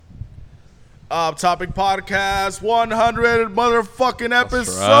Topic Podcast, 100 motherfucking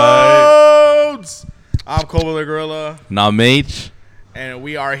episodes. Right. I'm Covina Gorilla. Now, Mage. And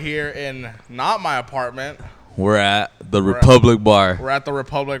we are here in not my apartment. We're at the Republic Bar. We're at the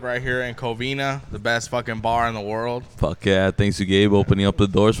Republic right here in Covina, the best fucking bar in the world. Fuck yeah. Thanks to Gabe opening up the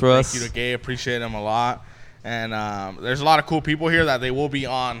doors for us. Thank you to Gabe. Appreciate him a lot. And there's a lot of cool people here that they will be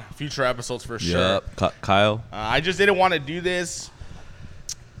on future episodes for sure. Yep. Kyle. I just didn't want to do this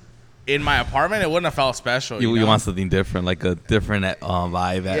in my apartment. It wouldn't have felt special. You want something different, like a different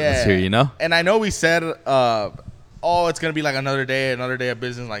vibe atmosphere, you know? And I know we said, it's going to be like another day of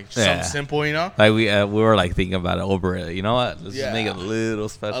business, like something simple, you know? Like we were like thinking about it over it. You know what? Let's just make it a little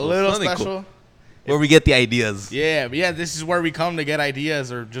special. A little something special. Cool. Where we get the ideas. Yeah, this is where we come to get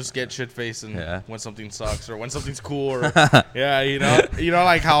ideas or just get shit-faced and when something sucks or when something's cool or, you know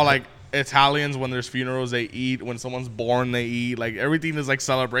like how like Italians, when there's funerals, they eat. When someone's born, they eat. Like everything is like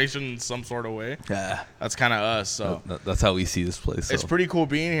celebration in some sort of way. Yeah. That's kind of us. So that's how we see this place. So. It's pretty cool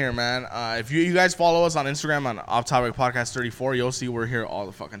being here, man. If you guys follow us on Instagram on Off Topic Podcast 34, you'll see we're here all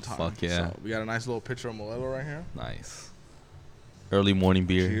the fucking time. Fuck yeah. So we got a nice little picture of Modelo right here. Nice. Early morning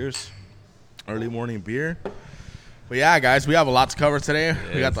beer. Cheers. Early morning beer. But yeah, guys, we have a lot to cover today.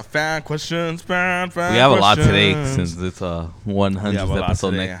 We got the fan questions. We have a lot today since it's 100th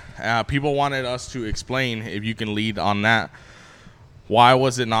episode. People wanted us to explain, if you can lead on that, why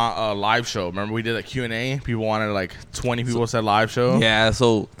was it not a live show? Remember we did a Q&A? People wanted like 20 people said live show. Yeah,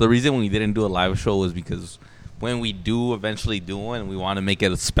 so the reason we didn't do a live show was because when we do eventually do one, we want to make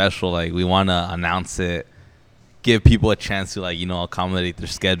it special. Like we want to announce it, give people a chance to like, accommodate their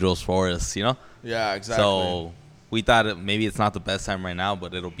schedules for us, Yeah, exactly. So we thought maybe it's not the best time right now,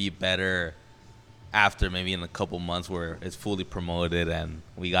 but it'll be better after maybe in a couple months where it's fully promoted and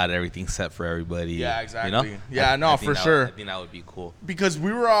we got everything set for everybody. Yeah, exactly. Yeah, for sure. I think that would be cool. Because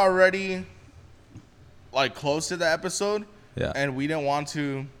we were already like close to the episode. Yeah. And we didn't want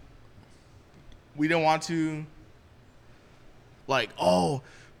to like,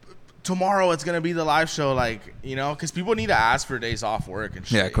 tomorrow it's going to be the live show, like, because people need to ask for days off work and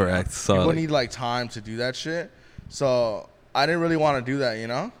shit. Yeah, correct. So people need like time to do that shit. So I didn't really want to do that,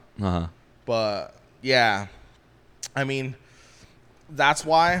 Uh-huh. But yeah, I mean, that's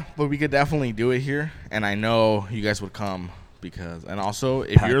why. But we could definitely do it here, and I know you guys would come and also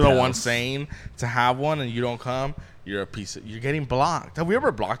if you're the one saying to have one and you don't come, you're you're getting blocked. Have we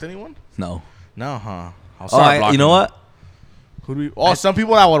ever blocked anyone? No, huh? I'll start blocking. You know what? Who do we? Some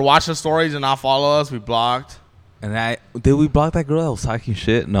people that would watch the stories and not follow us, we blocked. And did we block that girl that was talking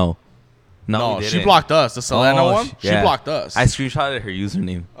shit? No, she blocked us. The Selena one, she blocked us. I screenshotted her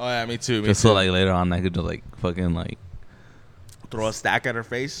username. Oh yeah, me too. Just so like later on I could just like fucking like throw a stack at her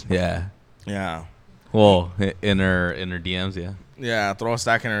face. Yeah. Well, in her DMs, yeah. Yeah, throw a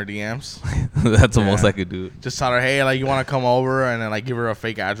stack in her DMs. That's the most I could do. Just tell her, hey, like, you want to come over, and then like give her a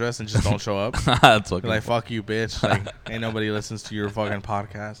fake address and just don't show up. That's fucking like, fuck you, bitch. Like, ain't nobody listens to your fucking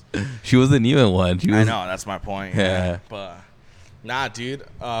podcast. She wasn't even one. I know, that's my point. Yeah. But nah, dude,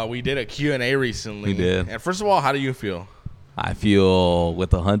 we did a Q&A recently. We did. And first of all, how do you feel? I feel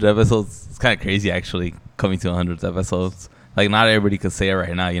with 100 episodes, it's kind of crazy actually coming to 100 episodes. Like, not everybody could say it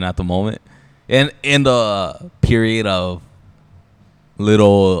right now, at the moment. And in the period of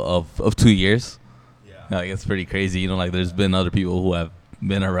 2 years, like it's pretty crazy. Like there's been other people who have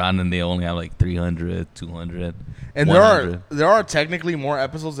been around and they only have like 300, 200, and 100. there are technically more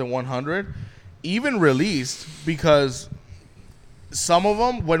episodes than 100 even released, because some of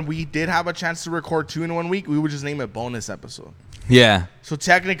them, when we did have a chance to record 2 in 1 week, we would just name it bonus episode. Yeah. So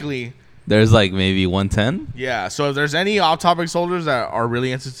technically there's like maybe 110. Yeah. So if there's any off-topic soldiers that are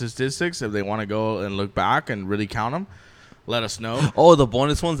really into statistics, if they want to go and look back and really count them, let us know. Oh, the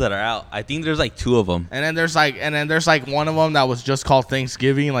bonus ones that are out. I think there's like 2 of them. And then there's like one of them that was just called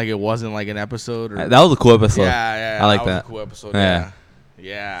Thanksgiving, like it wasn't like an episode. That was a cool episode. Yeah. I like that. Was a cool episode.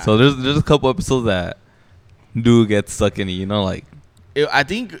 Yeah. So there's a couple episodes that do get stuck in it, like. I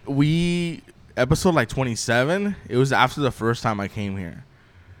think episode like 27. It was after the first time I came here.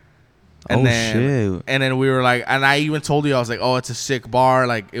 And shit. And then we were like, and I even told you, I was like, it's a sick bar.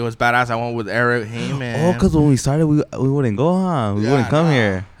 Like, it was badass. I went with Eric. Hey, man. Because when we started, we wouldn't go, huh? We wouldn't come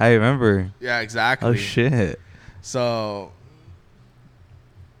here. I remember. Yeah, exactly. Oh, shit. So,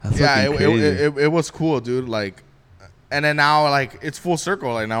 that's it was cool, dude. Like, and then now, like, it's full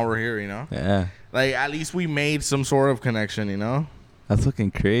circle. Like, now we're here, Yeah. Like, at least we made some sort of connection, That's fucking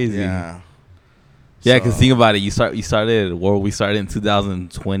crazy. Yeah. Yeah, because think about it. We started in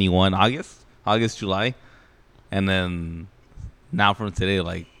 2021, August, July. And then now from today,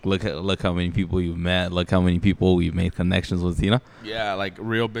 like look how many people you've met, look how many people we've made connections with, you know? Yeah, like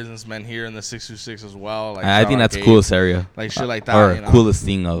real businessmen here in the 626 as well. Like I think that's the coolest area. Like shit like that. Or you know? coolest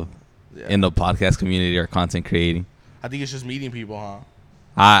thing in the podcast community or content creating. I think it's just meeting people,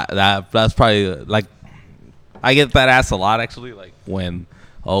 huh? That's probably like I get that asked a lot actually. Like when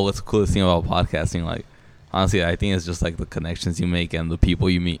what's the coolest thing about podcasting? Like honestly, I think it's just like the connections you make and the people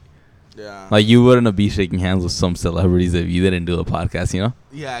you meet. Yeah. Like you wouldn't be shaking hands with some celebrities if you didn't do a podcast, you know?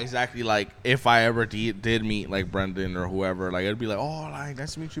 Yeah, exactly. Like if I ever did meet like Brendan or whoever, like it'd be like, oh, like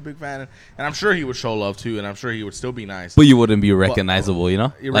nice to meet you, big fan, and I'm sure he would show love too, and I'm sure he would still be nice. But you wouldn't be recognizable, you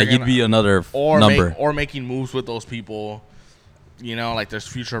know? Like you'd be another number. Or making moves with those people, you know? Like there's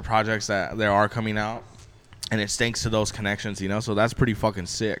future projects that there are coming out, and it's thanks to those connections, you know? So that's pretty fucking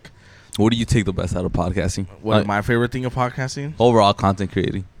sick. What do you take the best out of podcasting? What my favorite thing of podcasting? Overall content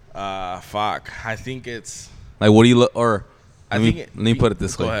creating. Fuck. I think it's like what do you look or let me put it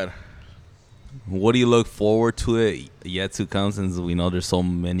this way. Go ahead. What do you look forward to it yet to come, since we know there's so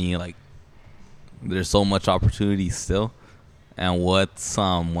many there's so much opportunity still, and what's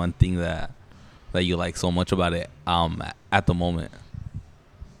one thing that you like so much about it at the moment?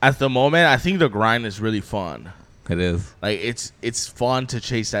 At the moment, I think the grind is really fun. It is. Like it's fun to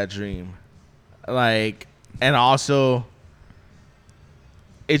chase that dream. Like, and also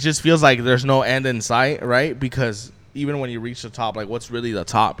it just feels like there's no end in sight, right? Because even when you reach the top, like what's really the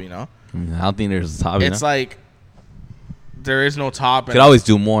top, you know? I don't think there's a top. It's like there is no top. You could always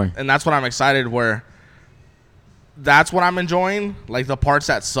do more. And that's what I'm excited where that's what I'm enjoying. Like the parts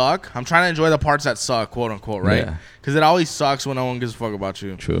that suck. I'm trying to enjoy the parts that suck, quote unquote, right? Because it always sucks when no one gives a fuck about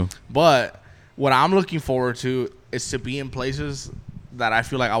you. True. But what I'm looking forward to is to be in places that I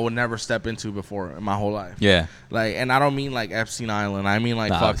feel like I would never step into before in my whole life. Yeah. Like, and I don't mean like Epstein Island. I mean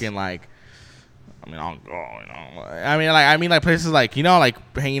like fucking like, I mean, I'll go, you know. I mean like places like, you know, like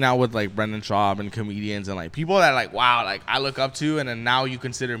hanging out with like Brendan Schaub and comedians and like people that like, wow, like I look up to, and then now you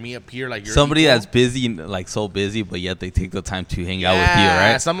consider me a peer, like you're somebody equal. that's busy, like so busy, but yet they take the time to hang out with you,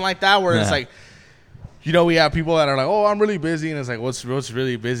 right? Something like that where it's like, you know, we have people that are like, oh, I'm really busy. And it's like, what's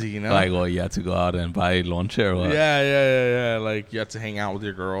really busy, you know? Like, well, you have to go out and buy lunch or what? Yeah. Like, you have to hang out with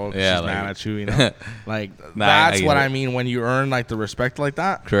your girl. Yeah, she's like, mad at you, you know? Like, that's what I mean when you earn, like, the respect like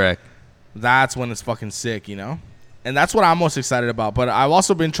that. Correct. That's when it's fucking sick, you know? And that's what I'm most excited about. But I've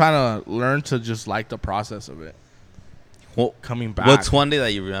also been trying to learn to just like the process of it. Well, coming back. What's one day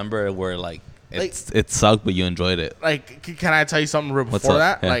that you remember where, like, it sucked, but you enjoyed it? Like, can I tell you something before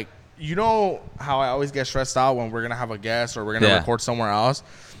that? Yeah. Like, you know how I always get stressed out when we're going to have a guest or we're going to record somewhere else?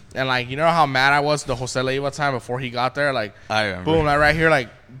 And, like, you know how mad I was the Jose Leiva time before he got there? Like, I remember. Boom, like right here, like,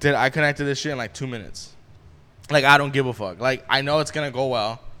 I connected this shit in, like, 2 minutes. Like, I don't give a fuck. Like, I know it's going to go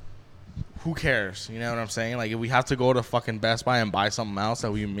well. Who cares? You know what I'm saying? Like, if we have to go to fucking Best Buy and buy something else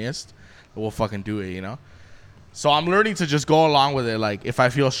that we missed, we'll fucking do it, you know? So I'm learning to just go along with it. Like, if I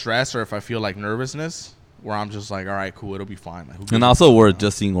feel stress or if I feel, like, nervousness, where I'm just like, all right, cool, it'll be fine. Like, and also we're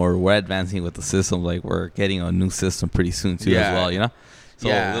adjusting or we're advancing with the system. Like we're getting a new system pretty soon too as well, you know? So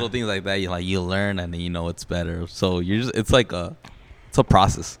little things like that, you learn and then you know it's better. So you're just, it's a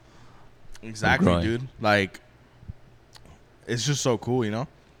process. Exactly, dude. Like, it's just so cool, you know?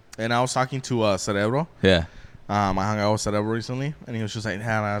 And I was talking to Cerebro. Yeah. I hung out with Cerebro recently, and he was just like,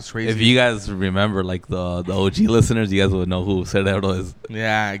 "Yeah, that's crazy." If you guys remember, like the OG listeners, you guys would know who Cerebro is.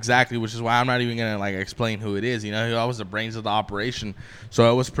 Yeah, exactly. Which is why I'm not even gonna like explain who it is. You know, he was the brains of the operation, so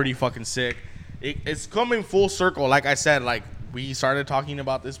it was pretty fucking sick. It's coming full circle. Like I said, like we started talking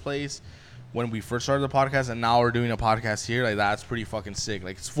about this place when we first started the podcast, and now we're doing a podcast here. Like that's pretty fucking sick.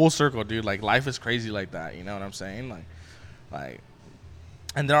 Like it's full circle, dude. Like life is crazy like that. You know what I'm saying? Like.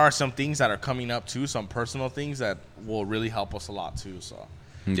 And there are some things that are coming up, too, some personal things that will really help us a lot, too. So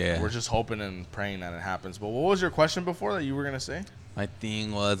we're just hoping and praying that it happens. But what was your question before that you were going to say? My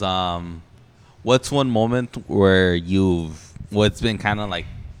thing was, what's one moment where what's been kind of, like,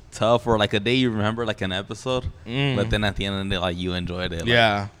 tough or, like, a day you remember, like, an episode, but then at the end of the day, like, you enjoyed it? Like,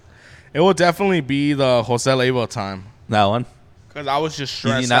 yeah. It will definitely be the Jose Leiva time. That one? Because I was just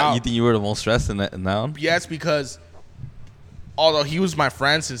stressed out. You think you were the most stressed in that one? Yes, because although he was my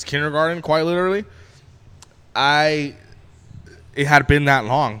friend since kindergarten, quite literally, it had been that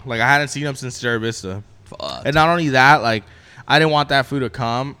long. Like, I hadn't seen him since Sierra Vista. Fuck. And not only that, like, I didn't want that food to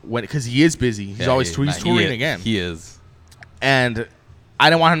come because he is busy. He's always touring again. He is. And I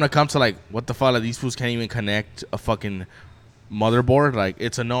didn't want him to come to, like, what the fuck? Like, these fools can't even connect a fucking motherboard. Like,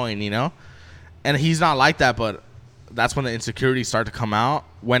 it's annoying, you know? And he's not like that, but that's when the insecurities start to come out.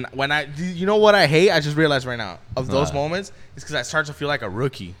 When you know what I hate? I just realized right now of those moments is because I start to feel like a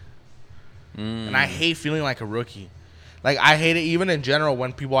rookie, and I hate feeling like a rookie. Like, I hate it even in general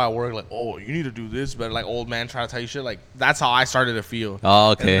when people at work like, oh, you need to do this, but like old man trying to tell you shit. Like, that's how I started to feel.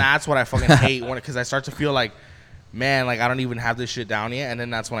 Oh, okay. And that's what I fucking hate because I start to feel like, man, like I don't even have this shit down yet, and then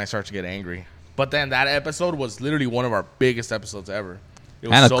that's when I start to get angry. But then that episode was literally one of our biggest episodes ever. It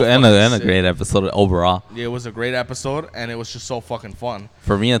was and a great episode overall. Yeah, it was a great episode, and it was just so fucking fun.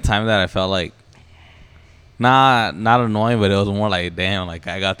 For me, a time that I felt like not annoying, but it was more like, damn, like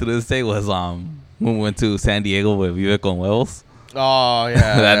I got through this day was when we went to San Diego with Viva con Huevos. Oh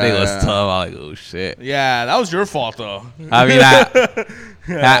yeah, that day was tough. I was like, oh shit. Yeah, that was your fault though. I mean,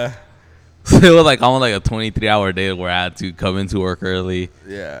 it was like almost like a 23-hour day where I had to come into work early.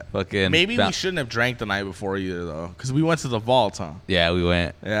 Yeah. Fucking. Maybe we shouldn't have drank the night before either though, because we went to the vault, huh? Yeah, we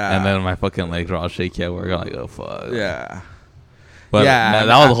went. Yeah. And then my fucking legs were all shaky at work. I'm like, oh fuck. Yeah. But yeah,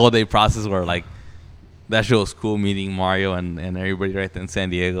 that was a whole day process where like that shit was cool meeting Mario and everybody right there in San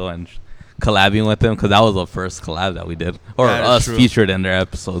Diego and collabing with them because that was the first collab that we did or us featured in their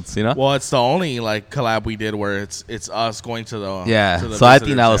episodes, you know. Well, it's the only like collab we did where it's us going to the to the so I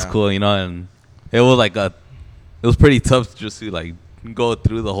think that was cool, you know, and it was like it was pretty tough just to like go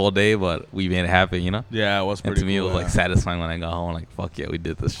through the whole day, but we made it happen, you know. Yeah, it was pretty. And to me, cool, it was like satisfying when I got home. Like fuck yeah, we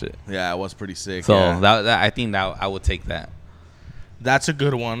did this shit. Yeah, it was pretty sick. So that I think that I would take that. That's a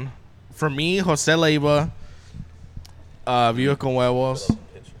good one. For me, Jose Leiva, Viva con Huevos.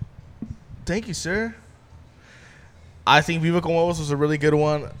 Thank you, sir. I think Viva con Huevos was a really good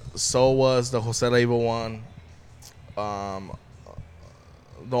one. So was the Jose Leiva one. The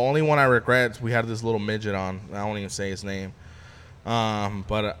only one I regret, we had this little midget on. I won't even say his name.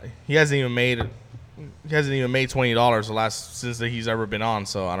 But he hasn't even made $20 since he's ever been on.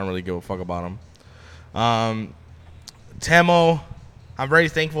 So I don't really give a fuck about him. Temo, I'm very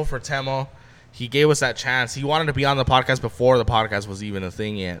thankful for Temo. He gave us that chance. He wanted to be on the podcast before the podcast was even a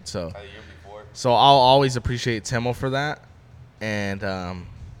thing yet. So I'll always appreciate Temo for that. And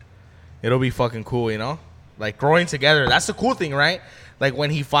it'll be fucking cool, you know? Like, growing together. That's the cool thing, right? Like, when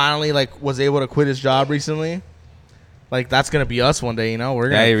he finally, like, was able to quit his job recently. Like, that's going to be us one day, you know? We're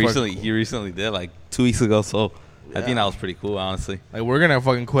gonna he recently did, like, 2 weeks ago. So, yeah. I think that was pretty cool, honestly. Like, we're going to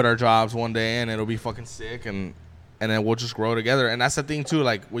fucking quit our jobs one day, and it'll be fucking sick, and then we'll just grow together. And that's the thing, too,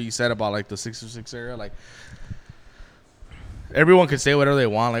 like, what you said about, like, the 626 area. Like, everyone could say whatever they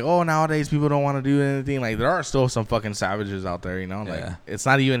want. Like, oh, nowadays people don't want to do anything. Like, there are still some fucking savages out there, you know? Like, it's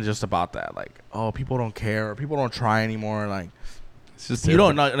not even just about that. Like, oh, people don't care. Or people don't try anymore. Like, it's just you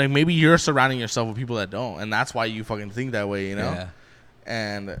don't know. Like, maybe you're surrounding yourself with people that don't. And that's why you fucking think that way, you know? Yeah.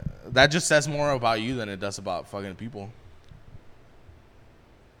 And that just says more about you than it does about fucking people.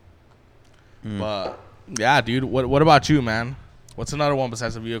 But, yeah, dude. What about you, man? What's another one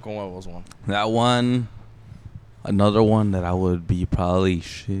besides the Vehicle Levels one? That one... Another one that I would be probably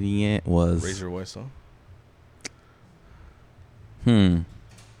shitting at was... Raise your voice, though.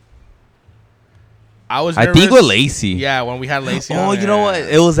 I think with Lacey. Yeah, when we had Lacey on. You know what?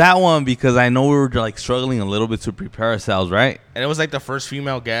 It was that one because I know we were like struggling a little bit to prepare ourselves, right? And it was like the first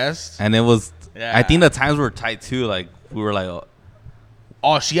female guest. And it was... Yeah. I think the times were tight, too. Like, we were like...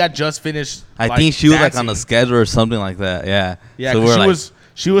 Oh, she had just finished... I think she was like on the schedule or something like that. Yeah. Yeah, because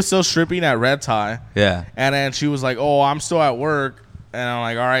she was still stripping at Red Tie. Yeah. And then she was like, oh, I'm still at work. And I'm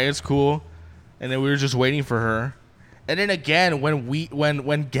like, all right, it's cool. And then we were just waiting for her. And then again,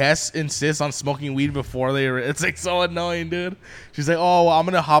 when guests insist on smoking weed before it's like so annoying, dude. She's like, oh, well, I'm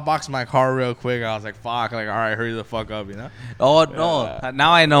going to hotbox my car real quick. I was like, fuck. Like, all right, hurry the fuck up, you know? Oh, no.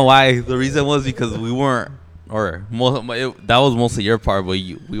 Now I know why. The reason was because we weren't. That was mostly your part, but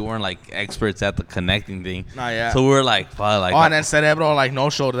we weren't like experts at the connecting thing. Nah, yeah. So we were like, like. Oh, and then Cerebro like no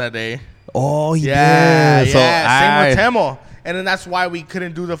showed that day. Oh yeah. So same with Temo, and then that's why we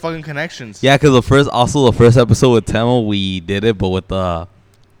couldn't do the fucking connections. Yeah, because the first episode with Temo we did it, but with the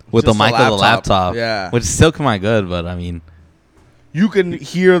mic of the laptop. Yeah, which still came out good, but I mean, you can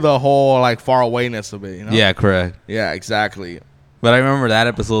hear the whole like far awayness of it. You know? Yeah, correct. Yeah, exactly. But I remember that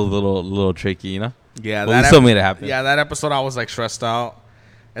episode was a little tricky, you know. Yeah, but we still made it happen. Yeah, that episode I was like stressed out,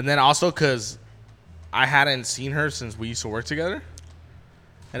 and then also because I hadn't seen her since we used to work together,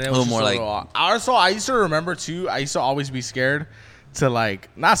 and it was more like. Also, I used to remember too. I used to always be scared to like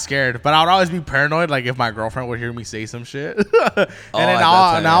not scared, but I would always be paranoid. Like if my girlfriend would hear me say some shit, and then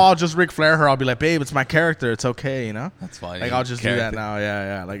now I'll just Ric Flair her. I'll be like, babe, it's my character. It's okay, you know. That's fine. Like I'll just do that now.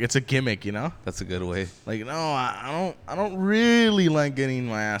 Yeah. Like it's a gimmick, you know. That's a good way. Like no, I don't really like getting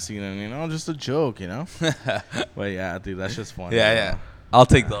my ass eaten, you know. Just a joke, you know. But yeah, dude, that's just fun. Yeah. I'll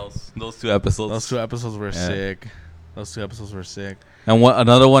take those 2 episodes. Those 2 episodes were sick. Those 2 episodes were sick. And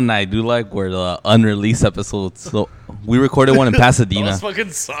another one I do like were the unreleased episodes. So We recorded one in Pasadena. Those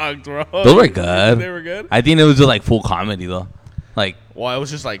fucking sucked, bro. Those were good. They were good. I think it was just like full comedy though. Like, well, it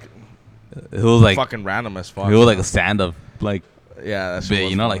was just like it was like fucking random as fuck. It was like a stand up, like that's bit,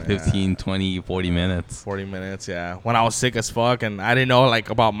 you know, like 15, 20, 40 minutes. 40 minutes, yeah. When I was sick as fuck and I didn't know like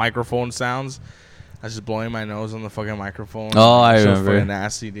about microphone sounds, I was just blowing my nose on the fucking microphone. Oh, I remember. It was fucking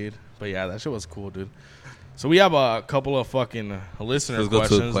nasty, dude. But yeah, that shit was cool, dude. So we have a couple of fucking listener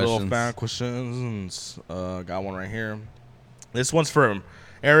questions, little fan questions. Got one right here. This one's from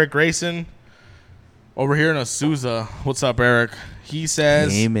Eric Grayson over here in Azusa. What's up, Eric? He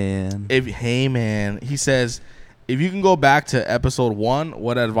says, "Hey man, He says, if you can go back to episode 1,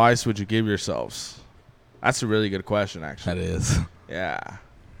 what advice would you give yourselves? That's a really good question, actually. That is. Yeah.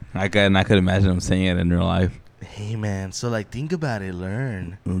 I could imagine him saying it in real life. Hey man, so like think about it,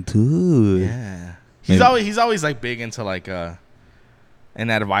 learn. Dude. Yeah. He's always like big into like an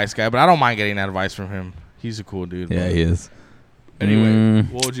advice guy, but I don't mind getting advice from him. He's a cool dude. Yeah, he is. Anyway,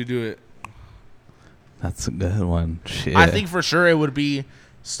 what would you do it? That's a good one. Shit. I think for sure it would be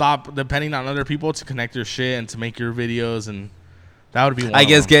stop depending on other people to connect your shit and to make your videos, and that would be one. I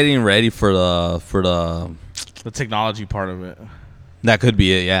guess getting ready for the technology part of it. That could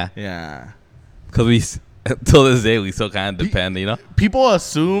be it. Yeah. Yeah. Because till this day we still kind of depend, you know. People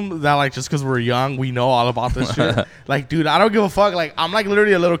assume that like just because we're young we know all about this shit. Like, dude, I don't give a fuck. Like, I'm like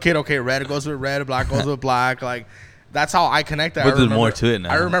literally a little kid. Okay, red goes with red, black goes with black. Like, that's how I connect that. But there's more to it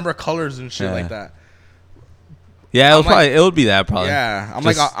now. I remember colors and shit like that. Yeah, it would be that probably. Yeah, I'm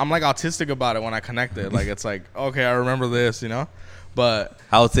like autistic about it when I connect it. Like, it's like, okay, I remember this, you know. But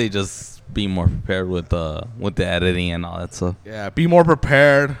I would say just be more prepared with the editing and all that stuff. Yeah, be more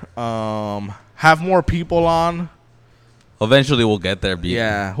prepared. Have more people on. Eventually, we'll get there.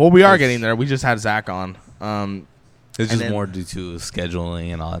 Yeah, well, we are getting there. We just had Zach on. It's just more due to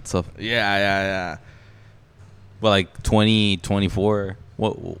scheduling and all that stuff. Yeah. But like 2024,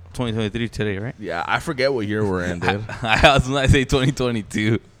 what 2023 today, right? Yeah, I forget what year we're in, dude. I was gonna say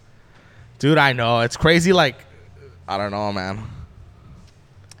 2022. Dude, I know it's crazy. Like, I don't know, man.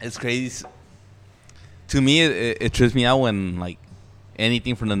 It's crazy. To me, it trips me out when like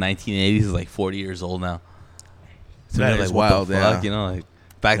anything from the 1980s is like 40 years old now. So that is like, wild, what the fuck, you know, like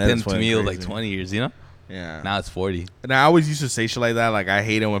back then to me it was like 20 years, you know. Yeah. Now it's 40. And I always used to say shit like that. Like, I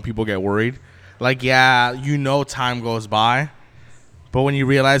hate it when people get worried. Like, yeah, you know, time goes by, but when you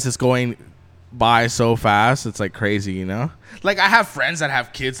realize it's going by so fast, it's like crazy, you know. Like, I have friends that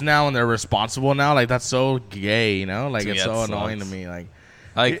have kids now and they're responsible now. Like, that's so gay, you know. Like, it's so annoying to me. Like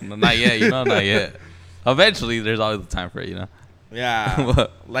not yet, you know, not yet. Eventually, there's always a time for it, you know. Yeah,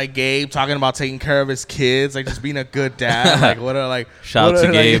 like Gabe talking about taking care of his kids, like just being a good dad. Like, what are like? Shout out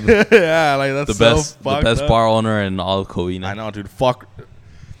to Gabe. Yeah, like that's the best bar owner in all of Covina. I know, dude. Fuck.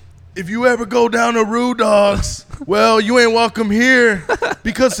 If you ever go down to Rude Dogs, well, you ain't welcome here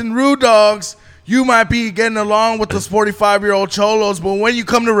because in Rude Dogs, you might be getting along with those 45-year-old cholos, but when you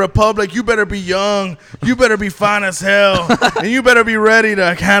come to Republic, you better be young, you better be fine as hell, and you better be ready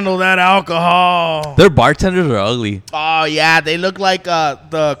to handle that alcohol. Their bartenders are ugly. Oh, yeah. They look like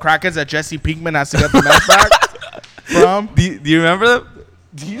the crackheads that Jesse Pinkman has to get the meth back from. Do you remember them?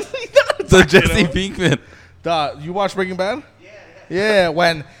 Do you think that's the Jesse Pinkman? You watch Breaking Bad? Yeah,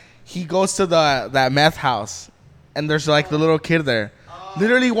 when he goes to that meth house, and there's like the little kid there.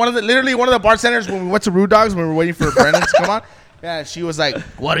 Literally one of the bartenders when we went to Rude Dogs when we were waiting for Brennan to come on. Yeah, she was like,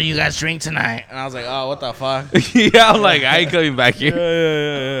 "What do you guys drink tonight?" And I was like, "Oh, what the fuck?" Yeah, I'm like, I ain't coming back here.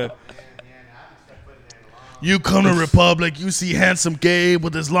 Yeah. You come to Republic, you see handsome Gabe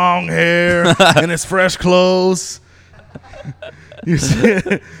with his long hair and his fresh clothes. You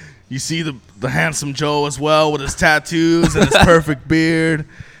see the handsome Joe as well with his tattoos and his perfect beard.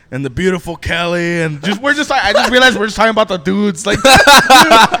 And the beautiful Kelly, and I just realized we're just talking about the dudes. Like,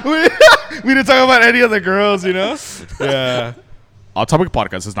 we didn't talk about any of the girls, you know? Yeah. Our topic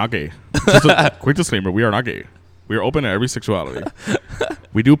podcast is not gay. Just a quick disclaimer: we are not gay. We are open to every sexuality.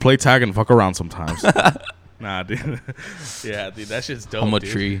 We do play tag and fuck around sometimes. Nah, dude. Yeah, dude, that shit's dope. I'm a dude.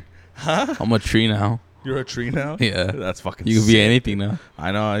 tree. Huh? I'm a tree now. You're a tree now? Yeah. That's fucking You could sick. be anything now.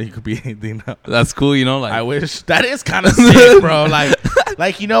 I know, you could be anything now. That's cool, you know? Like, I wish. That is kind of sick, bro.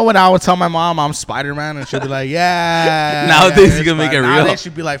 Like, you know, when I would tell my mom I'm Spider-Man, and she'd be like, yeah. Nowadays, you can make it real. Nowadays,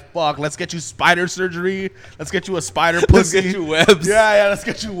 she'd be like, fuck, let's get you spider surgery. Let's get you a spider pussy. Let's get you webs. Yeah, let's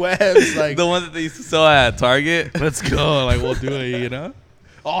get you webs. Like, the ones that they used to sell at Target. Let's go. Like, we'll do it, you know?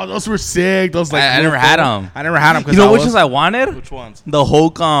 Oh, those were sick. Those like I never had them. I never had them. You know which ones I wanted? Which ones? The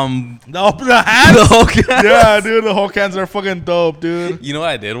Hulk. The hats. The Hulk hats. Yeah, dude. The Hulk hands are fucking dope, dude. You know what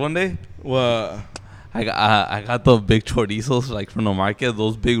I did one day? What? I got the big chorizos like from the market,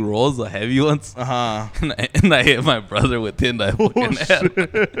 those big rolls, the heavy ones. And I hit my brother within the fucking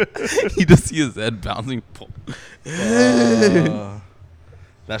head. He just see his head bouncing. That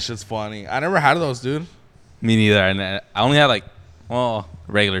shit's funny. I never had those, dude. Me neither. And I only had like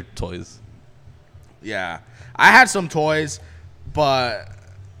regular toys. Yeah, I had some toys, but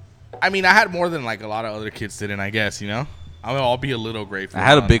I mean, I had more than like a lot of other kids didn't. I guess I'll be a little grateful. I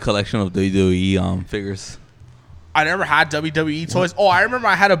had a big collection of WWE figures. I never had WWE toys. Oh, I remember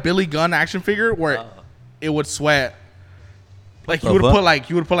I had a Billy Gunn action figure where it would sweat. Like you would put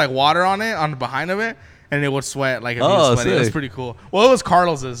like water on it on the behind of it, and it would sweat like if you were sweating. It was pretty cool. Well, it was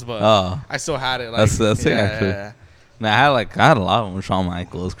Carlos's, but I still had it. Like, that's it actually. Yeah. Now, I had a lot of them. Shawn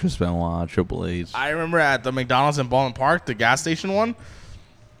Michaels, Chris Benoit, Triple H. I remember at the McDonald's in Baldwin Park, the gas station one,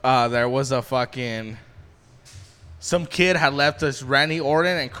 there was a fucking... Some kid had left us Randy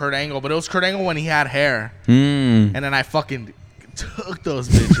Orton and Kurt Angle, but it was Kurt Angle when he had hair. And then I fucking took those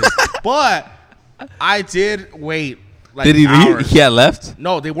bitches. But I did wait like Did he hours. leave? He had left?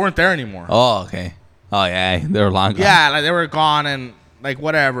 No, they weren't there anymore. Oh, okay. Oh, yeah. They were long gone. Yeah, like they were gone and like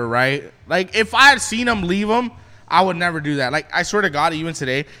whatever, right? Like if I had seen them leave them, I would never do that. Like I swear to God, even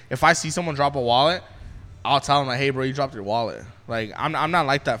today, if I see someone drop a wallet, I'll tell them like, "Hey, bro, you dropped your wallet." Like I'm not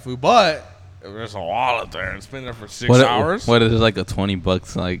like that fool, but if there's a wallet there, it's been there for 6 hours. What is it, like a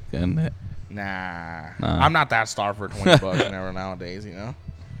 $20 like in it? Nah, I'm not that star for $20 never nowadays,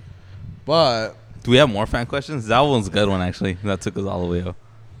 But do we have more fan questions? That one's a good one actually. That took us all the way up.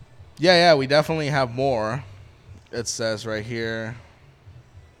 Yeah, we definitely have more. It says right here.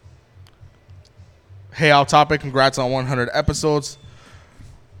 Hey, Out Topic, congrats on 100 episodes.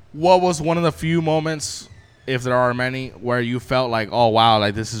 What was one of the few moments, if there are many, where you felt like, oh, wow,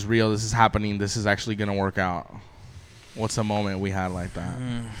 like this is real, this is happening, this is actually going to work out? What's a moment we had like that?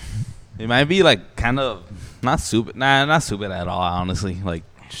 It might be like kind of not stupid at all, honestly. Like,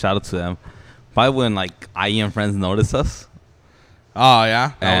 shout out to them. Probably when like IE and friends noticed us. Oh,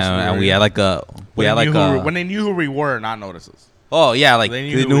 yeah? And we had like a... when they knew who we were, not notice us. Oh, yeah, like they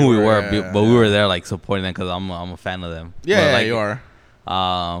knew who we were, but we were there like supporting them because I'm a fan of them. Yeah, like, you are.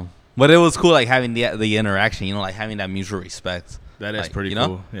 But it was cool like having the interaction, like having that mutual respect. That is like, pretty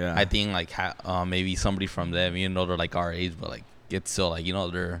cool. Yeah. I think like maybe somebody from them, even though they're like our age, but like it's still like,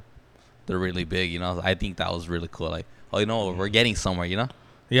 they're really big, I think that was really cool. Like, we're getting somewhere,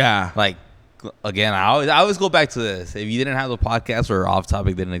 Yeah. Like, again, I always go back to this. If you didn't have the podcast or Off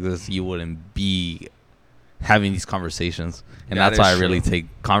Topic didn't exist, you wouldn't be having these conversations. And that's why I really take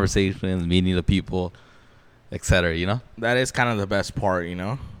conversations, meeting the people, etc. That is kind of the best part,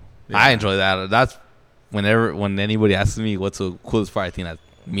 Yeah. I enjoy that. That's when anybody asks me what's the coolest part, I think that's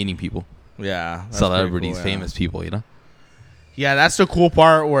meeting people. Yeah. Celebrities, cool, famous people, Yeah, that's the cool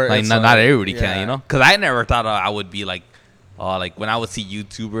part where like not everybody can, because I never thought I would be like, like when I would see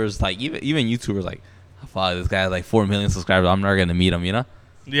YouTubers, like even YouTubers, like, fuck, this guy has like 4 million subscribers, I'm never gonna meet him,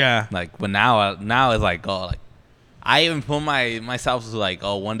 Yeah. Like, but now it's like, oh, like I even put myself to like,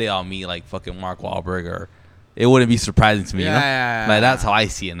 oh, one day I'll meet like fucking Mark Wahlberg, or it wouldn't be surprising to me, Yeah. Like that's how I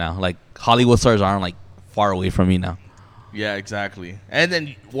see it now. Like Hollywood stars aren't like far away from me now. Yeah, exactly. And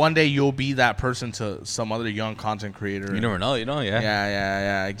then one day you'll be that person to some other young content creator. You never know, Yeah.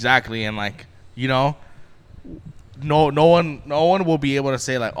 Yeah, exactly. And like, no one will be able to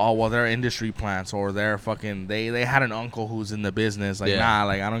say like, oh, well, they're industry plants or they're fucking they had an uncle who's in the business. Like, nah,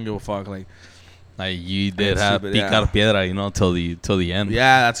 like I don't give a fuck. Like you did have picar piedra, till the end.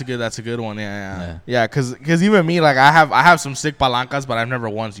 Yeah, that's a good one. Yeah. Because even me, like I have some sick palancas, but I've never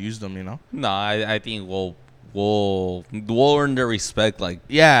once used them. No, I think we'll earn their respect. Like,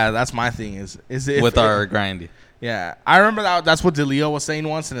 yeah, that's my thing. Is with our grind. Yeah, I remember that's what DeLeo was saying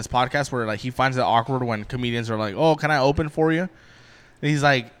once in his podcast, where like he finds it awkward when comedians are like, "Oh, can I open for you?" And he's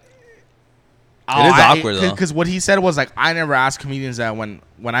like, "It is awkward though," because what he said was like, "I never asked comedians that when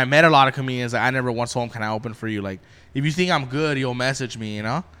I met a lot of comedians, like, I never once told them, can I open for you? Like, if you think I'm good, you'll message me,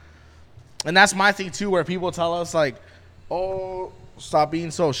 And that's my thing too, where people tell us like, "Oh, stop being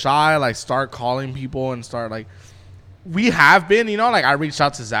so shy, like start calling people and start like." We have been, like I reached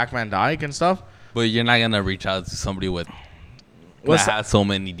out to Zach Van Dyke and stuff. But you're not gonna reach out to somebody that has so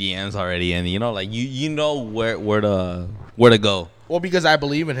many DMs already, and like you know where to go. Well, because I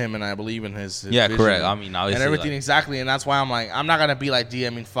believe in him and I believe in his vision correct. I mean, obviously, and everything exactly, and that's why I'm like, I'm not gonna be like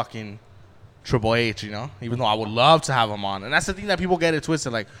DMing fucking Triple H, even though I would love to have him on. And that's the thing that people get it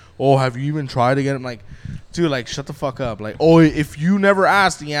twisted, like, oh, have you even tried to get him? Like, dude, like, shut the fuck up. Like, oh, if you never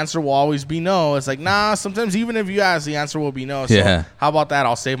ask, the answer will always be no. It's like, nah, sometimes even if you ask, the answer will be no. So how about that?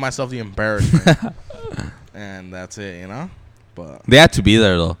 I'll save myself the embarrassment. And that's it, But they had to be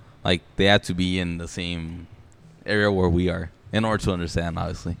there, though. like they have to be in the same area where we are in order to understand,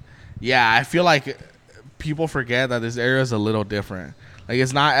 obviously. Yeah, I feel like people forget that this area is a little different. Like,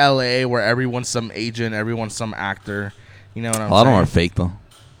 it's not LA where everyone's some agent, everyone's some actor. You know what I'm saying? A lot of them are fake, though.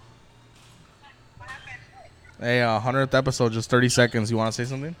 Hey, 100th episode, just 30 seconds. You want to say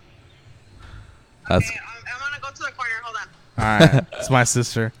something? That's Okay, I'm going to go to the corner. Hold on. All right. It's my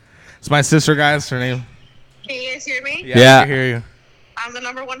sister. It's my sister, guys. Her name. Can you guys hear me? Yeah. I can hear you. I'm the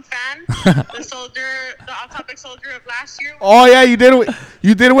 #1 fan. The soldier, the off-topic soldier of last year. Oh, yeah, you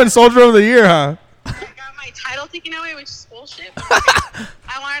did win Soldier of the Year, huh? I got my title taken away, which is bullshit. But okay.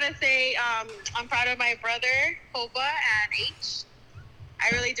 I wanted to say I'm proud of my brother, Hoba, and H. I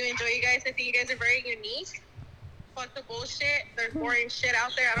really do enjoy you guys. I think you guys are very unique. Fuck the bullshit. There's boring shit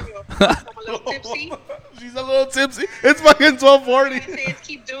out there. I don't give a fuck. I'm a little tipsy. She's a little tipsy. It's fucking 12:40. What I say is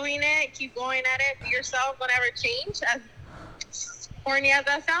keep doing it. Keep going at it. Be yourself. Don't ever change. As corny as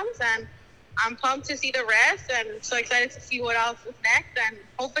that sounds. And I'm pumped to see the rest. And so excited to see what else is next. And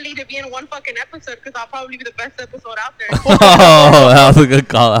hopefully to be in one fucking episode. Because I'll probably be the best episode out there. oh, that was a good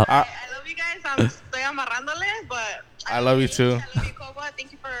call out. I love you guys. I'm estoy amarrándole. But I love you too. I love you, Koba.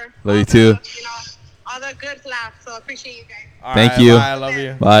 Thank you for Love you too. all the good laughs. So I appreciate you guys. All Thank right, you. Bye. I love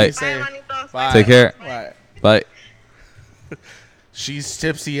you. Bye. Be safe. Manitos. Bye. Take care. Bye. Bye. She's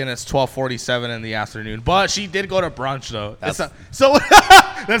tipsy and it's 12:47 in the afternoon, but she did go to brunch though. That's- So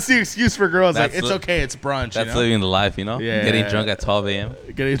that's the excuse for girls. Like, That's it's okay, it's brunch. That's you know? living the life, you know? Yeah. Getting drunk at 12 a.m.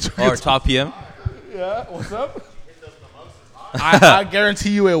 Getting drunk or at 12 p.m. Yeah, what's up? I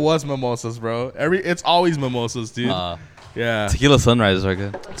guarantee you it was mimosas, bro. It's always mimosas, dude. Yeah. Tequila sunrises are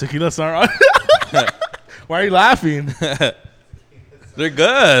good. Tequila sunrise. Why are you laughing? They're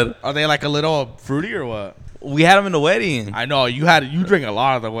good. Are they like a little fruity or what? We had them in the wedding. I know you drink a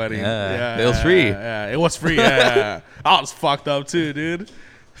lot of the wedding. Yeah, it was free. Yeah, it was free. Yeah. I was fucked up too, dude.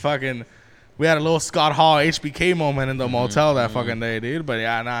 Fucking, we had a little Scott Hall HBK moment in the motel that fucking day, dude. But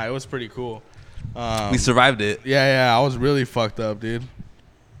yeah, nah, it was pretty cool. We survived it. Yeah, I was really fucked up, dude.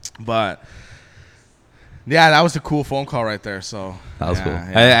 But yeah, that was a cool phone call right there. So That was cool.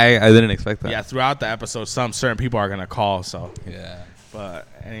 Yeah. I didn't expect that. Yeah, throughout the episode, some certain people are gonna call. So Yeah. but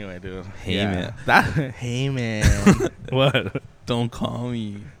anyway, dude. Hey, yeah. man. Hey man. What? Don't call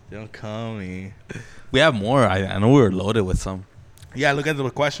me. Don't call me. We have more. I know we were loaded with some. Yeah, look at the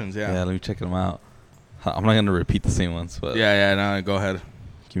questions. Yeah, Yeah. let me check them out. I'm not going to repeat the same ones, but Yeah. No, go ahead.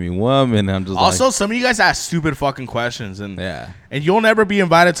 give me 1 minute. I'm just Also, some of you guys ask stupid fucking questions, and yeah. and you'll never be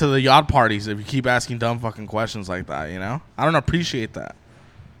invited to the yacht parties if you keep asking dumb fucking questions like that. You know, I don't appreciate that.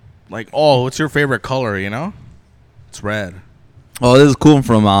 Like, oh, what's your favorite color? You know, it's red. Oh, this is cool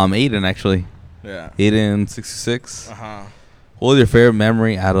from Aiden, actually. Yeah. Aiden66. Uh-huh. What was your favorite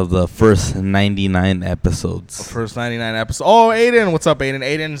memory out of the first 99 episodes? The first 99 episodes. Oh, Aiden, what's up, Aiden?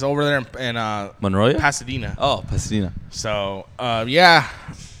 Aiden's over there in Monroe? Pasadena. Oh, Pasadena. So, yeah,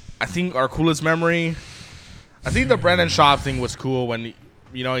 I think our coolest memory, I think the Brendan Schaub thing was cool when,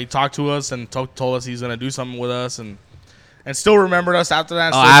 he talked to us and told us he's going to do something with us and still remembered us after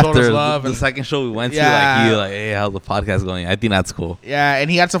that. Oh, Still showed us after love. the And, second show we went Yeah. to, hey, how's the podcast going? I think that's cool. yeah, and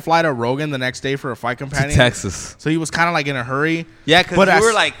he had to fly to Rogan the next day for a fight To companion. Texas. So he was kind of like in a hurry. Yeah, because But you as-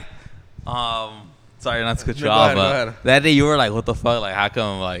 were like, sorry not to cut you No, go off, ahead, go but ahead. that day you were like, what the fuck? Like, how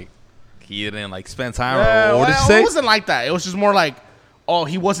come, like, he didn't, like, spend time? Yeah, or what did you well, say? It wasn't like that. It was just more like, oh,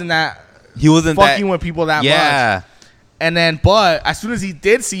 he wasn't that He wasn't fucking that. with people that much. Yeah. And then, but as soon as he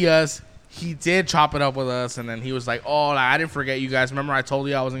did see us, he did chop it up with us. And then he was like, oh, I didn't forget you guys. Remember I told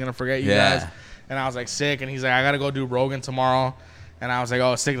you I wasn't going to forget you Yeah. guys? And I was like, sick. And he's like, I got to go do Rogan tomorrow. And I was like,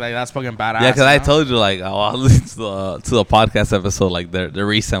 oh, sick. Like, that's fucking badass. Yeah, because I you know? told you, like, I'll listen to the podcast episode, like, the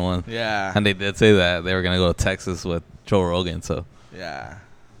recent one. Yeah. And they did say that they were going to go to Texas with Joe Rogan, so Yeah.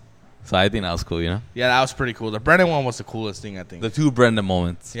 I think that was cool, you know? Yeah, that was pretty cool. The Brendan one was the coolest thing, I think. The two Brendan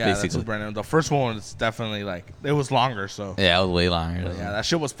moments, Yeah, that's basically. what Brendan. The first one was definitely, like, it was longer, so. Yeah, it was way longer. Yeah, that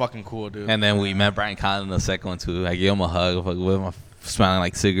shit was fucking cool, dude. And then we met Brian Conlon in the second one, too. I gave him a hug with my smelling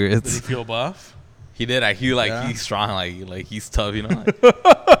like Did cigarettes. he feel buff? He did. Yeah. He's strong. Like he's tough, you know?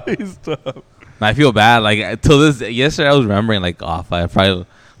 Like, He's tough. and I feel bad. Like, till this yesterday, I was remembering, like, off. I probably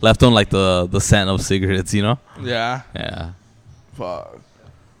left on, like, the scent of cigarettes, you know? Yeah. Yeah. Fuck.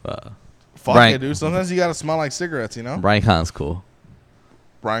 Fuck Fuck it, dude. Sometimes you gotta smell like cigarettes, you know? Brian Conlon's cool.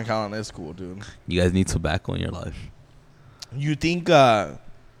 Brian Callen is cool, dude. You guys need tobacco in your life. You think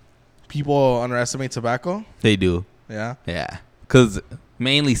people underestimate tobacco? They do. Yeah. Yeah. Because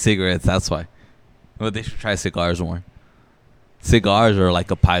mainly cigarettes, that's why. But they should try cigars more. Cigars are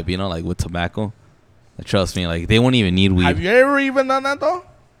like a pipe, you know, like with tobacco. Trust me, like, they won't even need weed. Have you ever even done that though?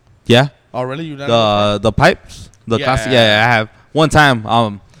 Yeah. Oh, really? You done that? The pipes? The Yeah. yeah, I have. One time,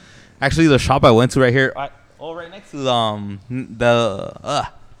 Actually, the shop I went to right here, right next to the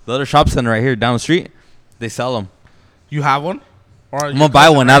other shop center right here down the street, they sell them. You have one? Or I'm gonna buy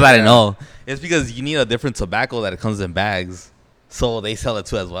one now that I know. It's because you need a different tobacco that it comes in bags, so they sell it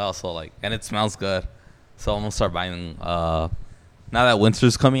too as well. So like, and it smells good. So I'm gonna start buying. Now that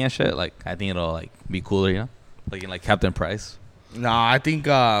winter's coming and shit, like I think it'll like be cooler, you know, like Captain Price. No, I think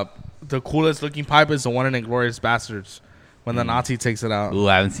the coolest looking pipe is the one in Inglourious Bastards when the Nazi takes it out. Ooh,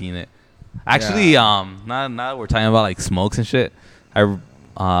 I haven't seen it. Actually, now that we're talking about like smokes and shit,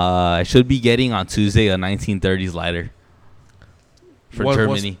 I should be getting on Tuesday a 1930s lighter for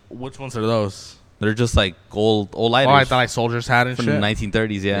Germany. Which ones are those? They're just like old lighters. Oh, I thought like soldiers had and from shit. the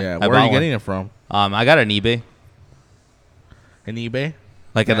 1930s. Yeah. Where are you getting it from? I got it on eBay. An eBay?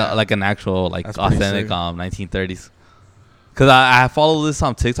 Like an actual like That's pretty authentic sick. 1930s. Cause I follow this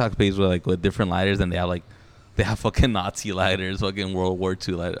on TikTok page with different lighters, and they have fucking Nazi lighters, fucking World War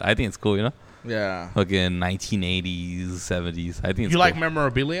II lighters. I think it's cool, you know. Yeah. Fucking 1980s, 70s. I think it's You cool. like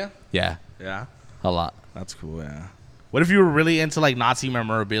memorabilia? Yeah, Yeah. a lot. That's cool. Yeah. What if you were really into like Nazi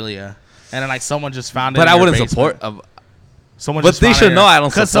memorabilia, and then like someone just found it? But in I your wouldn't basement? support. Someone But just they found it should in know your- I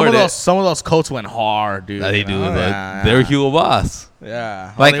don't support it. Some of those coats went hard, dude. They you do. know? They're Hugo Boss.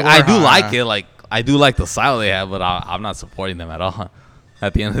 Yeah. Like Oh, they I were do hard, like huh? it. Like I do like the style they have, but I'm not supporting them at all.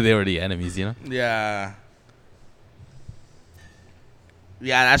 At the end of the day, we're the enemies, you know. Yeah.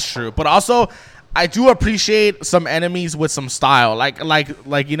 Yeah, that's true. But also, I do appreciate some enemies with some style, like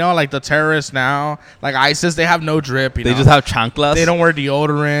you know, like the terrorists now, like ISIS. They have no drip. You They know? just have chanclas. They don't wear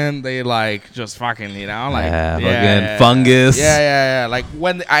deodorant. They like just fucking, you know, like fucking fungus. Yeah. Like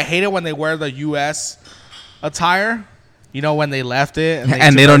I hate it when they wear the U.S. attire. You know, when they left it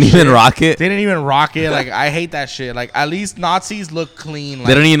And they took don't our even shit. rock it. They didn't even rock it. Like I hate that shit. Like at least Nazis look clean. Like,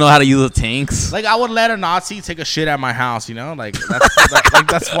 They don't even know how to use the tanks. like I would let a Nazi take a shit at my house, you know, like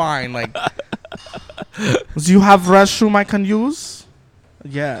that's fine. Like, do you have restroom I can use?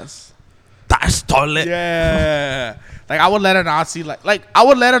 Yes. That's toilet. Yeah. Like I would let a Nazi try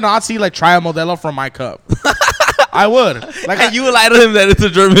a Modelo from my cup. I would. Like And you lie to him that it's a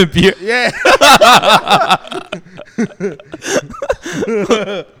German beer. yeah.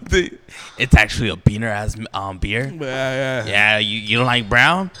 It's actually a beaner ass beer. Yeah. Yeah, you don't like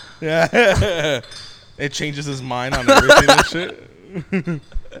brown? Yeah. It changes his mind on everything and shit.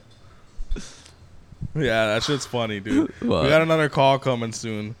 Yeah, that shit's funny, dude. What? We got another call coming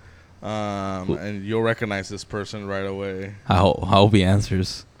soon. And you'll recognize this person right away. I hope he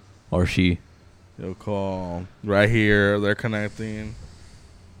answers. Or she. You'll call right here. They're connecting.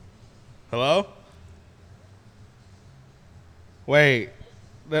 Hello? Wait.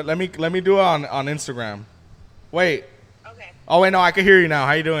 Let me do it on Instagram. Wait. Okay. Oh wait, no, I can hear you now.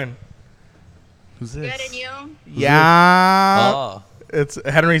 How you doing? Who's Good, and you? Yeah. Oh. It's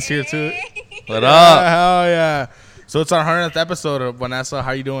Henry's here too. What Yeah, up? hell yeah. So it's our 100th episode of Vanessa.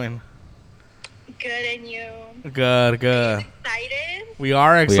 How you doing? Good, and you? Good. Excited? We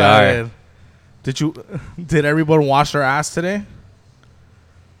are excited. Did everyone wash their ass today?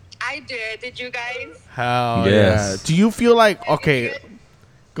 I did. Did you guys? Hell Yes. yeah. Do you feel like okay?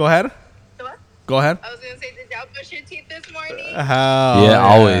 Go ahead. What? Go ahead. I was gonna say, did y'all brush your teeth this morning? Hell Yeah,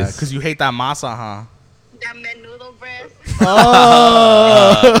 always. Because you hate that masa, huh? That menudo breast.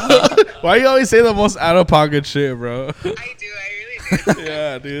 Oh. Why you always say the most out of pocket shit, bro? I do. I really do.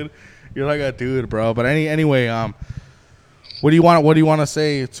 Yeah, dude. You're like a dude, bro. But anyway, what do you want to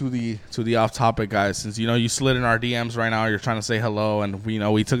say to the off topic guys? Since you know you slid in our DMs right now, you're trying to say hello, and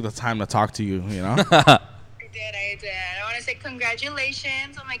we took the time to talk to you. You know. I did. I want to say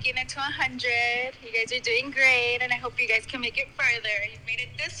congratulations on making it to 100. You guys are doing great, and I hope you guys can make it further. You've made it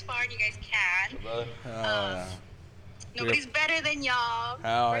this far, and you guys can. Yeah. Nobody's better than y'all.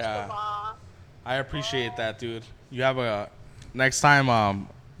 Hell first yeah. of all. I appreciate that, dude. You have next time.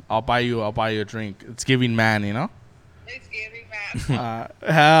 I'll buy you a drink. It's giving man, you know. It's giving back.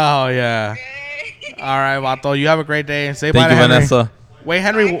 Hell yeah. Okay. All right, Vato. You have a great day. Say Thank bye to you, Henry. Vanessa. Wait,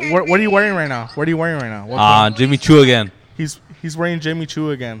 Henry. What are you wearing right now? What are you wearing right now? What Jimmy Choo again. He's wearing Jimmy Choo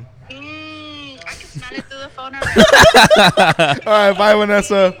again. I can smell it through the phone already. All right, bye,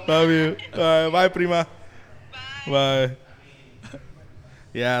 Vanessa. Love you. All right, bye, prima. Bye.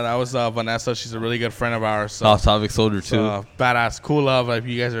 Yeah, that was Vanessa. She's a really good friend of ours. So, Off topic soldier too. badass, cool love like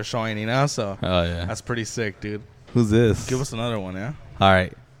you guys are showing, you know. So Oh yeah. that's pretty sick, dude. Who's this? Give us another one, yeah. All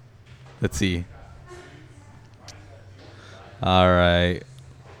right. Let's see. All right.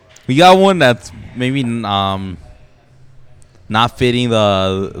 We got one that's maybe not fitting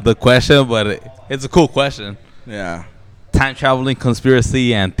the question, but it's a cool question. Yeah. Time traveling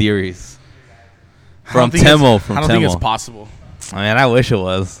conspiracy and theories. I don't From think it's- Temo. From I don't think it's Temo. possible. I mean, I wish it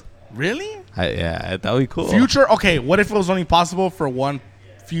was. Really? Yeah, that would be cool. Future? Okay, what if it was only possible for one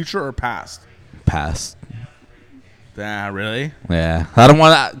future or past? Past. Yeah, really? Yeah. I don't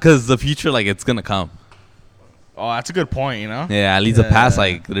want that because the future, like, it's going to come. Oh, that's a good point, you know? Yeah, at least the past,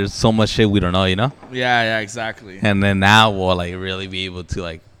 like, there's so much shit we don't know, you know? Yeah, exactly. And then now we'll, like, really be able to,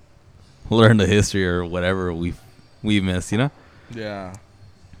 like, learn the history or whatever we missed, you know? Yeah.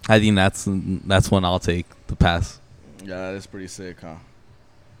 I think that's when I'll take the past. Yeah, that is pretty sick, huh?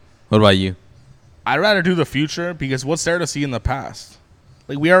 What about you? I'd rather do the future because what's there to see in the past?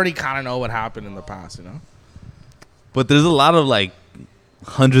 Like, we already kind of know what happened in the past, you know? But there's a lot of, like,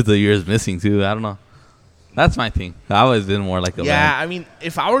 hundreds of years missing, too. I don't know. That's my thing. I always been more like a Yeah, I mean,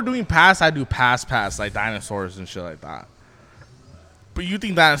 if I were doing past, I'd do past, like dinosaurs and shit like that. But you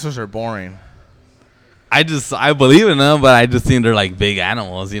think dinosaurs are boring. I believe in them, but I just think they're, like, big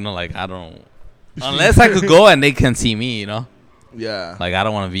animals, you know? Like, I don't... Unless I could go and they can see me, you know? Yeah. Like, I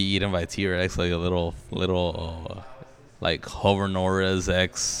don't want to be eaten by T-Rex, like a little like, Hovernosaurus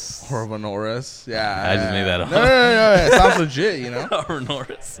X. Hovernosaurus? Yeah. I just made that up. No, it sounds legit, you know?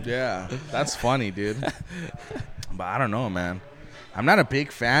 Hovernosaurus. Yeah. That's funny, dude. But I don't know, man. I'm not a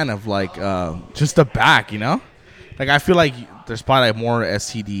big fan of, like, just the back, you know? Like, I feel like there's probably, like, more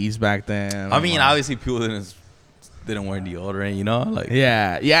STDs back then. I mean, obviously, people didn't wear deodorant, you know? Like,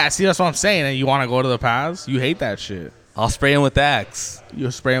 yeah. See, that's what I'm saying. And you want to go to the past? You hate that shit. I'll spray him with the axe.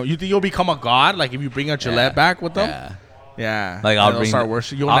 You'll spray them. You think you'll become a god? Like, if you bring a Gillette back with them? Yeah. Like, I'll start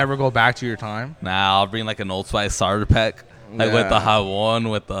worshiping. You'll never go back to your time? Nah, I'll bring, like, an Old Spice starter pack. Like, with the hot one,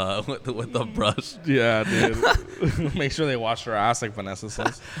 with the brush. Yeah, dude. Make sure they wash their ass like Vanessa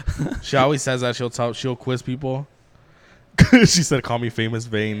says. She always says that. She'll quiz people. She said, call me Famous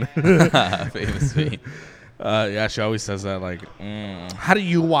Vane. Famous Vane. Yeah, she always says that, like, how do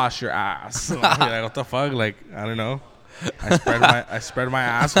you wash your ass? And I'll be like, what the fuck? Like, I don't know. I spread my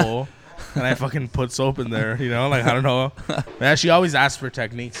asshole and I fucking put soap in there, you know? Like, I don't know. Yeah, she always asks for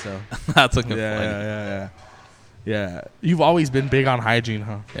techniques, though. That's looking funny. Yeah. You've always been big on hygiene,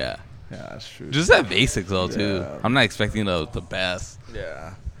 huh? Yeah. Yeah, that's true. Just that basics, though, too. Yeah. I'm not expecting the best.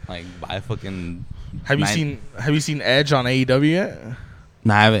 Yeah. Like, buy fucking... Have you seen Edge on AEW yet?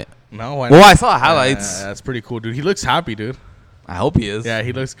 No, I haven't. No, why Well, not? I saw highlights. Yeah, that's pretty cool, dude. He looks happy, dude. I hope he is. Yeah,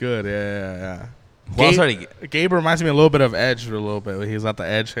 he looks good. Yeah. Who else already? Gabe reminds me a little bit of Edge a little bit. He's got the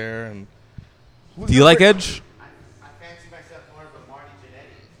Edge hair. And do you like Edge? I fancy myself more of a Marty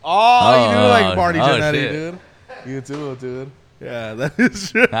Jannetty. Oh, you do like Marty oh, Jannetty, shit. dude. You too, dude. Yeah, that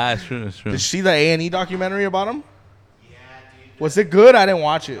is true. That's true. That's true. Did you see the A&E documentary about him? Yeah, dude. Was it good? I didn't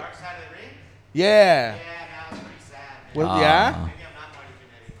watch it. Dark Side of the Ring? Yeah. Yeah, that was pretty sad. Well, Ah. yeah? Maybe I'm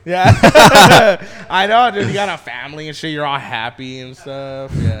not Marty Jannetty. Yeah. I know, dude. You got a family and shit. You're all happy and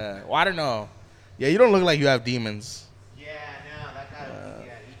stuff. Yeah. Well, I don't know. Yeah, you don't look like you have demons. Yeah, no, that guy,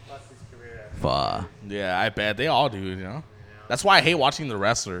 he fucked his career up. Fuck. Yeah, I bet. They all do, you know? That's why I hate watching The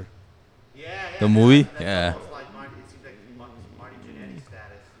Wrestler. Yeah. The movie? That's Yeah. almost like Marty, it seems like Marty Jannetty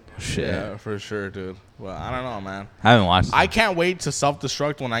status. Shit. Yeah, for sure, dude. Well, I don't know, man. I haven't watched it. I can't wait to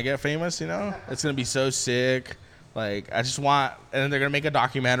self-destruct when I get famous, you know? It's going to be so sick. Like, I just want... And then they're going to make a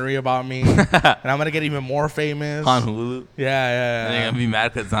documentary about me. And I'm going to get even more famous. On Hulu. Yeah. And they're going to be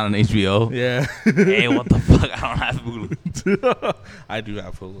mad because it's not on HBO. Yeah. Hey, what the fuck? I don't have Hulu. I do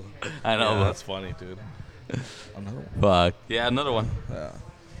have Hulu. I know, Yeah, but that's funny, dude. Another one. fuck. Yeah, another one. Yeah.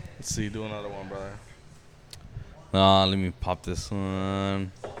 Let's see. Do another one, brother. Let me pop this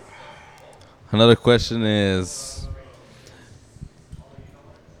one. Another question is,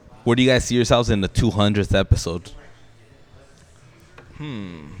 where do you guys see yourselves in the 200th episode?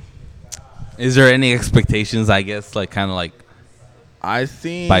 Is there any expectations, I guess, like kind of like I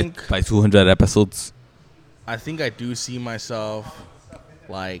think... by 200 episodes? I think I do see myself,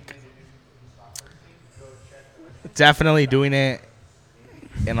 like, definitely doing it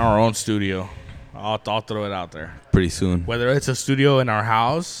in our own studio. I'll throw it out there. Pretty soon. Whether it's a studio in our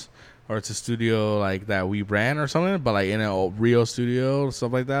house or it's a studio like that we ran or something, but like in a real studio,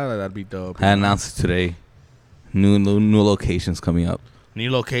 stuff like that, that'd be dope. I announced it today. New locations coming up. New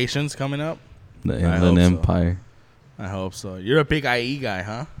locations coming up? The I Inland hope so. Empire. I hope so. You're a big IE guy,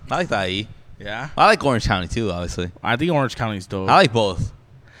 huh? I like the IE. Yeah? I like Orange County too, obviously. I think Orange County's dope. I like both.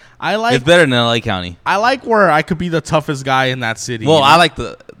 I like It's better than LA County. I like where I could be the toughest guy in that city. Well, you know? I like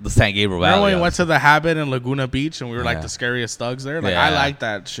the San Gabriel Remember Valley. when we went to the Habit in Laguna Beach and we were like Yeah. the scariest thugs there? Like Yeah. I like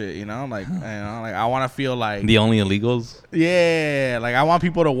that shit, you know? Like like I want to feel like the only illegals. yeah, like I want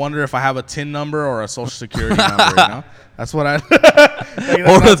people to wonder if I have a TIN number or a social security number, you know? That's what I like,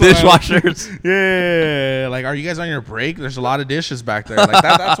 Or the that's what I- dishwashers. Yeah, like are you guys on your break? There's a lot of dishes back there. Like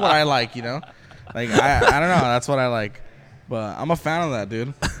that's what I like, you know? Like I don't know, that's what I like. But I'm a fan of that,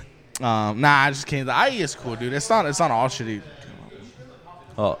 dude. Nah, I just can't. The IE is cool, dude. It's not all shitty.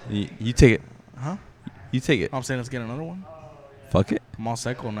 Oh, you take it. Huh? You take it. I'm saying let's get another one. Fuck it. I'm all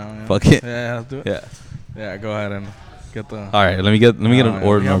psycho now. Yeah. Fuck it. Yeah, let's do it. Yeah. Yeah, go ahead and get the. All right, let me get an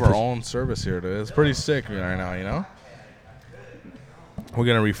order. We have our own service here, dude. It's pretty sick right now, you know. We're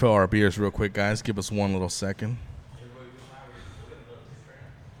gonna refill our beers real quick, guys. Give us one little second.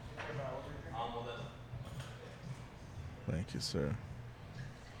 Thank you, sir.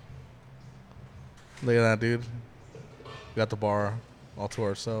 Look at that, dude. We got the bar all to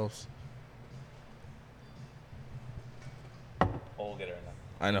ourselves. We'll get it right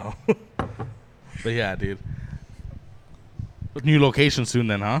now. I know. But yeah, dude. New location soon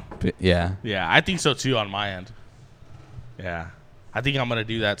then, huh? Yeah. Yeah, I think so too on my end. Yeah. I think I'm going to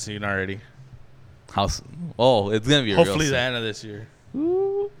do that soon already. House. Oh, it's going to be Hopefully real the end of this year.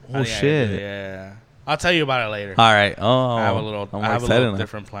 Ooh. I Oh, think shit. Yeah. I'll tell you about it later. All right. Oh. I have a little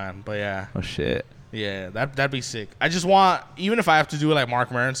different plan, but yeah. Oh, shit. Yeah, that'd be sick. I just want, even if I have to do it like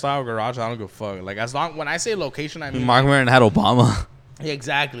Mark Maron style garage, I don't give a fuck. Like, as long, when I say location, I mean Mark Maron had Obama. Yeah,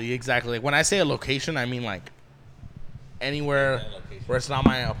 exactly. Like, when I say a location, I mean like anywhere where it's not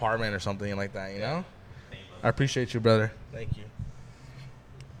my apartment or something like that, you know? I appreciate you, brother. Thank you.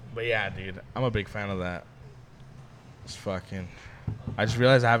 But yeah, dude, I'm a big fan of that. It's fucking. I just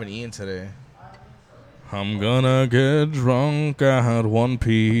realized I haven't eaten today. I'm gonna get drunk at 1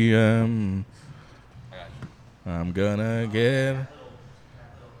 p.m. I'm gonna get.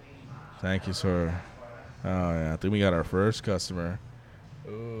 Thank you, sir. Oh, yeah. I think we got our first customer.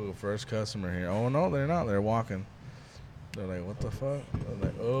 Ooh, first customer here. Oh, no, they're not. They're walking. They're like, what the fuck? They're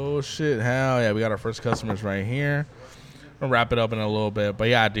like, oh, shit. Hell yeah. We got our first customers right here. We'll wrap it up in a little bit. But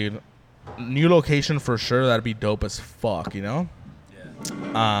yeah, dude. New location for sure. That'd be dope as fuck, you know?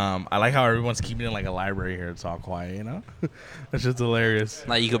 Yeah. I like how everyone's keeping it like a library here. It's all quiet, you know? That's just hilarious.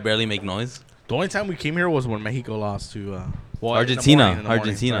 Like, you could barely make noise. The only time we came here was when Mexico lost to Argentina. in the morning.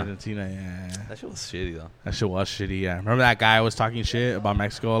 Argentina, yeah. That shit was shitty, though. That shit was shitty, yeah. Remember that guy was talking shit about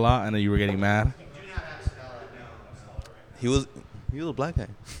Mexico a lot, and then you were getting mad? He was a black guy.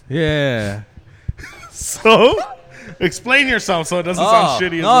 Yeah. So, explain yourself so it doesn't sound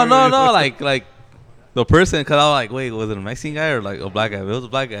shitty. No. Like the person, because I was like, wait, was it a Mexican guy or like a black guy? It was a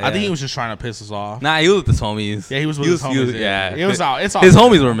black guy. I think he was just trying to piss us off. Nah, he was with his homies. Yeah, he was with his homies. Yeah. It was all. It's all. His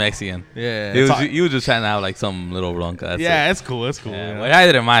homies were Mexican. Yeah. He was just trying to have like some little bronca. That's yeah, it. it's cool. It's cool. Yeah. Yeah. Like, I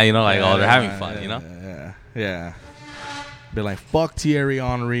didn't mind, you know, like, they're having fun, you know? Yeah. Be like, fuck Thierry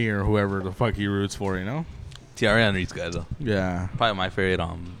Henry or whoever the fuck he roots for, you know? Thierry Henry's good, though. Yeah. Probably my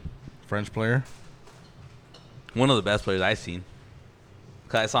favorite French player. one of the best players I've seen.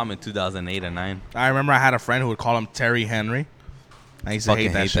 Cause I saw him in 2008 and 9. I remember I had a friend who would call him Terry Henry. I used to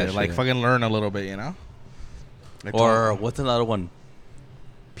hate that shit. Like, fucking learn a little bit, you know? Or what's another one?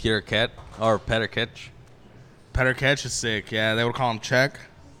 Peter Ketch or Petr Ketch. Petr Ketch is sick. Yeah, they would call him Czech.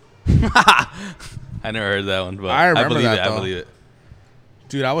 I never heard that one, but I remember believe that, it. though. I believe it.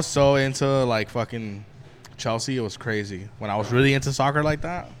 Dude, I was so into, like, fucking Chelsea. It was crazy. When I was really into soccer like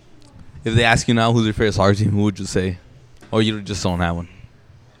that. If they ask you now who's your favorite soccer team, who would you say? Or you just don't have one?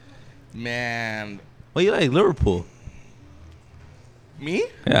 Man. Well, you like Liverpool. Me?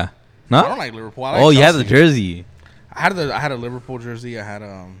 Yeah. I No? don't like Liverpool. I like You had Chelsea. the jersey. I had a Liverpool jersey. I had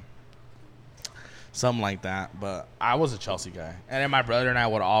something like that, but I was a Chelsea guy. And then my brother and I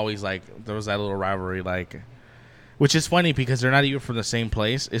would always like there was that little rivalry, like, which is funny because they're not even from the same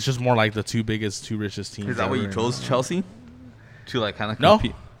place. It's just more like the two richest teams. Is that why you chose Chelsea? To like kind of No,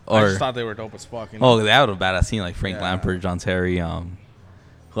 compete? I just thought they were dope as fuck. You know? They have a badass team like Frank Yeah. Lampard, John Terry.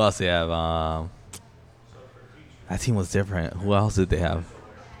 Who else they have? That team was different. Who else did they have?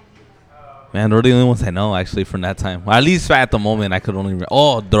 Man, they're the only ones I know actually from that time. Well, at least at the moment I could only remember.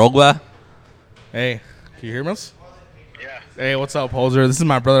 Oh, Drogba. Hey, can you hear us? Yeah. Hey, what's up, Hoser? This is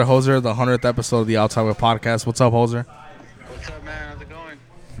my brother Hoser, the 100th episode of the Outside With Podcast. What's up, Hoser? What's up, man? How's it going?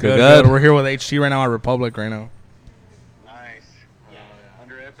 Good. We're here with HT right now at Republic right now. Nice.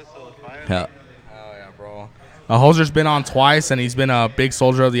 100 episodes. Yeah. Oh yeah, bro. Hoser's been on twice, and he's been a big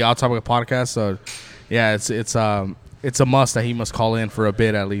soldier of the Outside With Podcast. So, yeah, it's a must that he must call in for a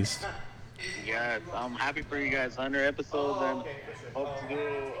bit at least. Yeah, I'm happy for you guys. 100 episodes, and hope to do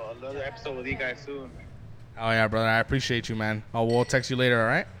another episode with you guys soon. Oh yeah, brother. I appreciate you, man. Oh, we'll text you later. All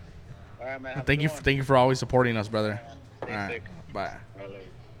right. All right, man. Thank you for always supporting us, brother. Stay All right. sick. Bye. All right.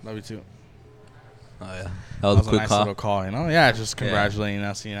 Love you too. Oh yeah. That was a quick nice call. little call, you know. Yeah, just congratulating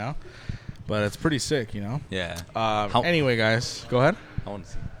us, you know. But it's pretty sick, you know. Yeah. Anyway, guys, go ahead. I want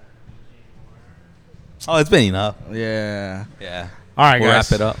to see. Oh, it's been enough. Yeah. Yeah. All right, We'll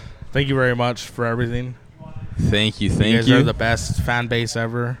guys. wrap it up. Thank you very much for everything. Thank you. You guys are the best fan base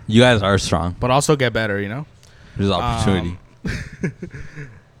ever. You guys are strong. But also get better, you know? There's opportunity.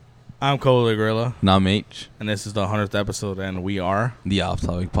 I'm Cole the Gorilla. And I'm H. And this is the 100th episode, and we are The Off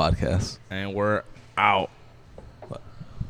Topic Podcast. And we're out.